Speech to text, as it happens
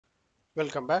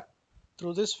Welcome back.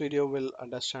 Through this video, we'll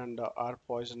understand ARP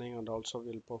poisoning and also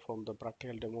we'll perform the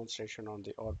practical demonstration on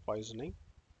the ARP poisoning.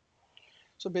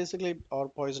 So basically,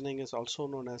 ARP poisoning is also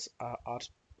known as ARP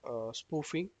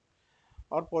spoofing.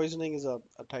 ARP poisoning is a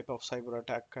type of cyber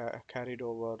attack carried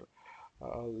over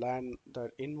LAN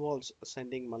that involves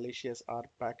sending malicious ARP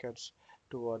packets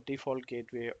to a default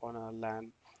gateway on a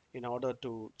LAN in order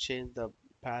to change the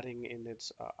pairing in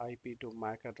its IP to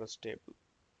MAC address table.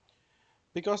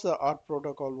 Because the ARP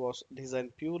protocol was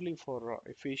designed purely for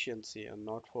efficiency and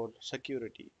not for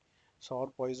security, so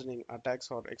ARP poisoning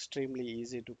attacks are extremely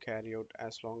easy to carry out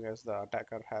as long as the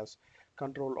attacker has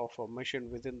control of a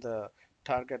machine within the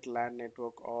target LAN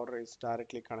network or is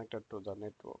directly connected to the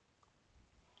network.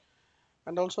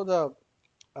 And also the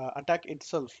attack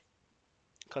itself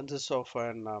consists of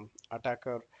an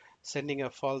attacker sending a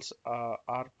false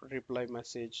ARP reply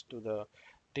message to the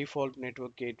default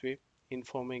network gateway,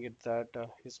 informing it that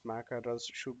his MAC address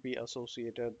should be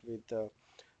associated with the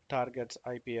target's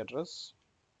IP address.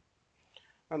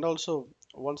 And also,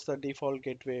 once the default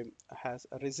gateway has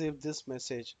received this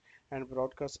message and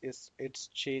broadcast its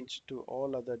change to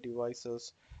all other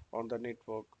devices on the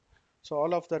network. So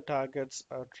all of the target's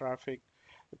traffic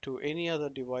to any other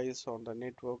device on the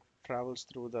network travels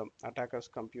through the attacker's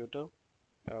computer,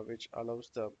 which allows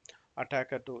the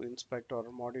attacker to inspect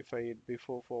or modify it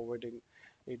before forwarding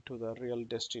it to the real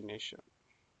destination.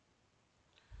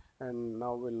 And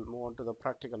now we'll move on to the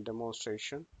practical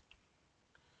demonstration.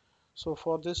 So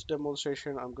for this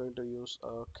demonstration, I'm going to use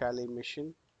a Kali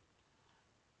machine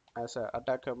as an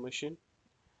attacker machine,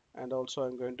 and also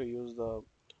I'm going to use the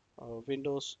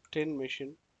Windows 10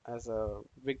 machine as a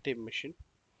victim machine.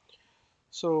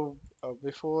 So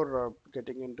before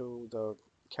getting into the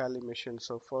Kali machine,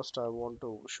 so first I want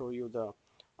to show you the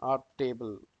ARP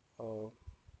table uh,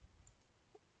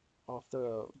 of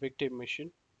the victim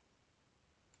machine.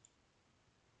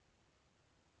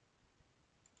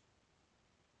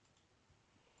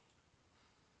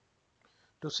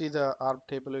 To see the ARP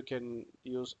table, you can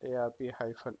use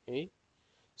ARP-A,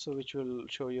 so which will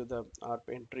show you the ARP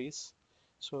entries.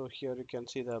 So here you can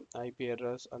see the IP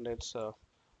address and its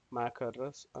MAC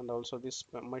address, and also this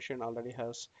machine already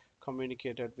has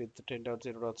communicated with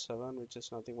 10.0.7, which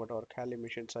is nothing but our Kali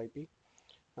machine's IP,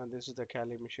 and this is the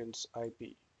Kali machine's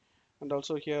IP. And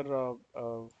also here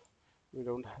we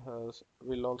don't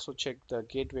we'll also check the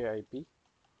gateway IP,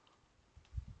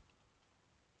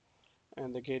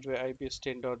 and the gateway IP is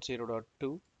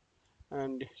 10.0.2,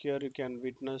 and here you can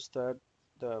witness that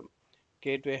the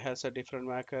gateway has a different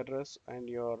MAC address and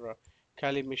your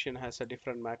Kali machine has a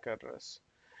different MAC address.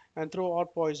 And through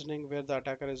ARP poisoning, where the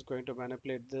attacker is going to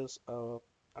manipulate this uh,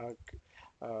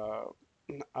 uh,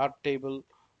 ARP table,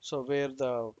 so where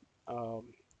the um,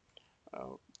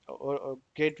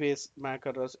 gateway's MAC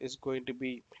address is going to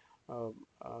be um,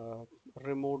 uh,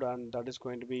 removed, and that is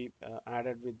going to be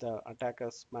added with the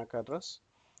attacker's MAC address.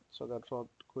 So that's what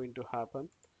going to happen.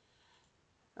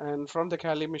 And from the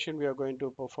Kali machine, we are going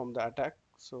to perform the attack.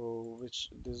 So which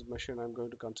this machine I'm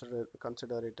going to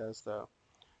consider it as the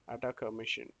attacker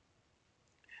machine.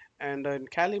 And in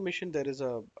Kali machine, there is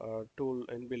a tool,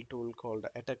 inbuilt tool called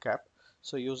AttackApp.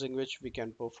 So using which we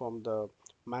can perform the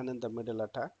man in the middle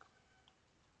attack.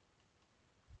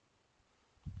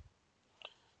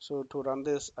 So to run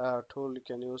this tool, you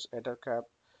can use AttackApp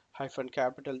hyphen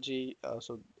capital G.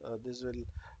 This will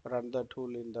run the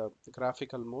tool in the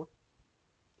graphical mode.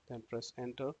 Then press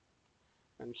enter,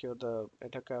 and here the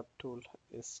AttackApp tool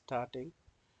is starting.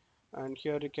 And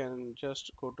here you can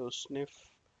just go to sniff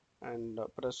and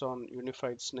press on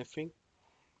unified sniffing,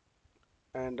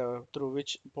 and through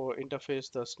which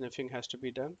interface the sniffing has to be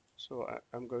done. So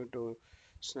I'm going to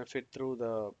sniff it through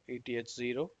the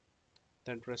ETH0,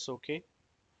 then press OK,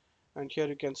 and here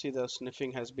you can see the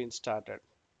sniffing has been started.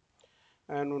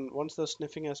 And once the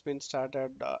sniffing has been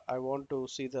started, I want to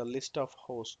see the list of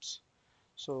hosts.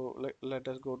 So let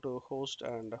us go to host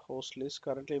and host list.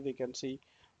 Currently we can see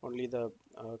only the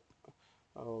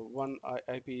one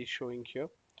IP is showing here.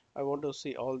 I want to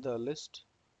see all the list,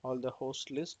 all the host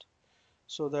list.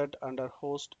 So that under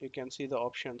host you can see the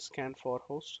option scan for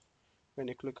host. When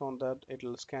you click on that, it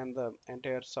will scan the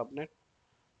entire subnet,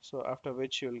 so after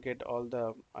which you will get all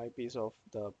the IPs of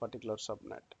the particular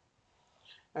subnet.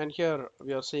 And here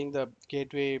we are seeing the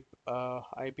gateway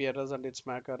IP address and its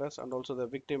MAC address, and also the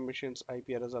victim machine's IP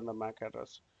address and the MAC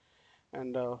address.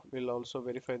 And we'll also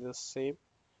verify this same.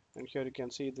 And here you can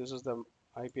see this is the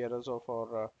IP address of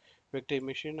our victim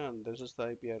machine, and this is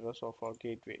the IP address of our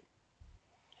gateway.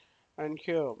 And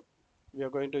here we are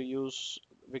going to use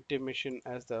victim machine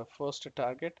as the first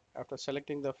target. After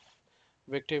selecting the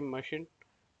victim machine,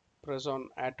 press on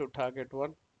add to target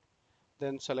 1,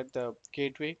 then select the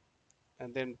gateway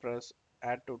and then press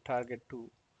add to target 2.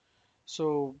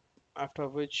 So after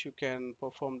which you can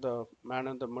perform the man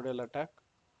in the middle attack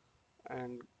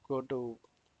and go to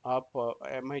ARP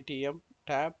MITM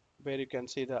tab where you can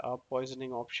see the ARP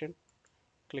poisoning option.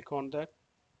 Click on that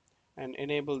and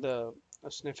enable the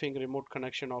sniffing remote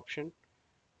connection option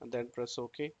and then press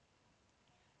OK.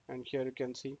 And here you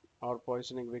can see our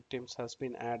poisoning victims has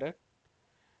been added.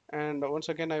 And once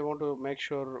again, I want to make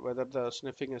sure whether the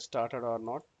sniffing is started or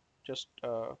not. Just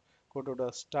go to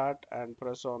the start and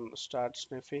press on start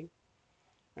sniffing.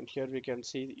 And here we can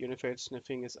see unified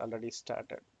sniffing is already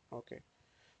started. Okay.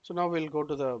 So now we'll go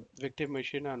to the victim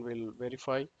machine and we'll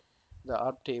verify the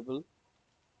ARP table.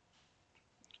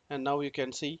 And now you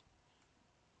can see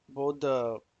both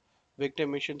the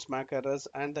victim missions MAC errors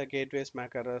and the gateways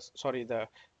MAC errors. Sorry, the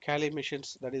Kali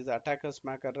missions, that is the attackers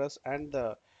MAC errors and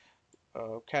the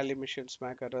Kali missions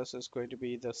MAC errors is going to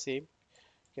be the same.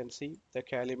 You can see the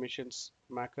Kali missions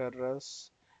MAC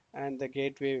errors and the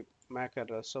gateway MAC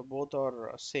errors. So both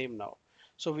are same now.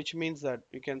 So which means that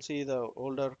you can see the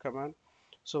older command.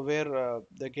 So where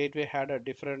the gateway had a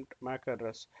different MAC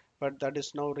errors, but that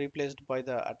is now replaced by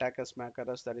the attackers MAC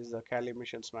errors, that is the Kali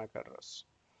missions MAC errors.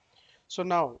 So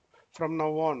now, from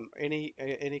now on,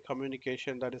 any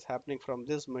communication that is happening from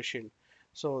this machine,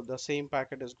 so the same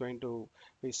packet is going to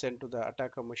be sent to the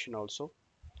attacker machine also.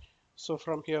 So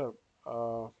from here,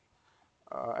 uh,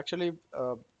 actually,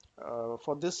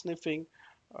 for this sniffing,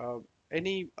 uh,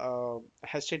 any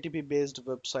HTTP based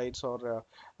websites or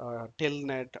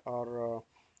telnet or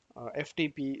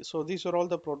FTP. So these are all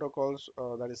the protocols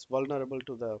that is vulnerable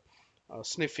to the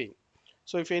sniffing.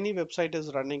 So if any website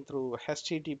is running through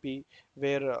HTTP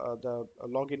where the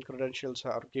login credentials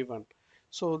are given,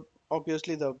 so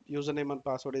obviously the username and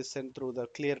password is sent through the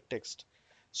clear text.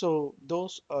 So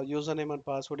those username and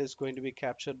password is going to be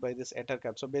captured by this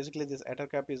ettercap. So basically this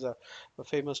ettercap is a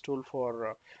famous tool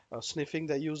for sniffing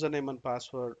the username and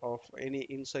password of any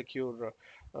insecure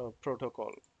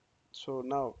protocol. So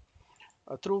now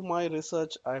through my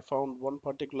research, I found one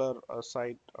particular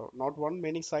site, not one,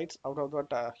 many sites. Out of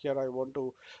that, here I want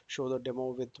to show the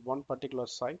demo with one particular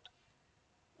site.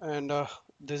 And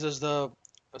this is the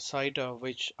site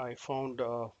which I found,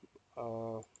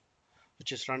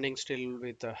 which is running still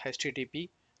with HTTP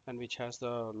and which has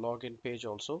the login page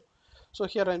also. So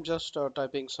here I'm just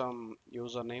typing some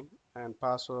username and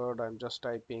password. I'm just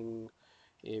typing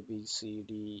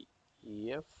ABCDEF,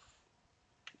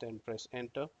 then press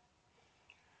enter.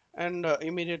 And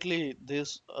immediately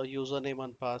this username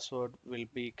and password will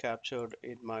be captured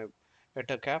in my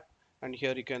ettercap. And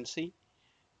here you can see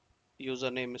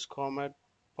username is Comet,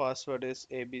 password is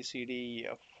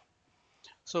ABCDEF.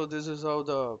 So this is how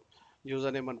the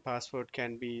username and password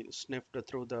can be sniffed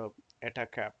through the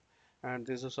ettercap, and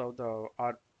this is how the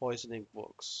ARP poisoning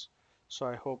works. So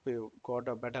I hope you got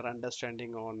a better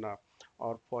understanding on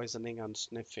ARP poisoning and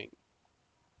sniffing.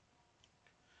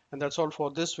 And that's all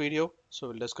for this video. So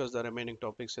we'll discuss the remaining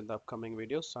topics in the upcoming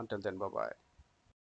videos. Until then, bye bye.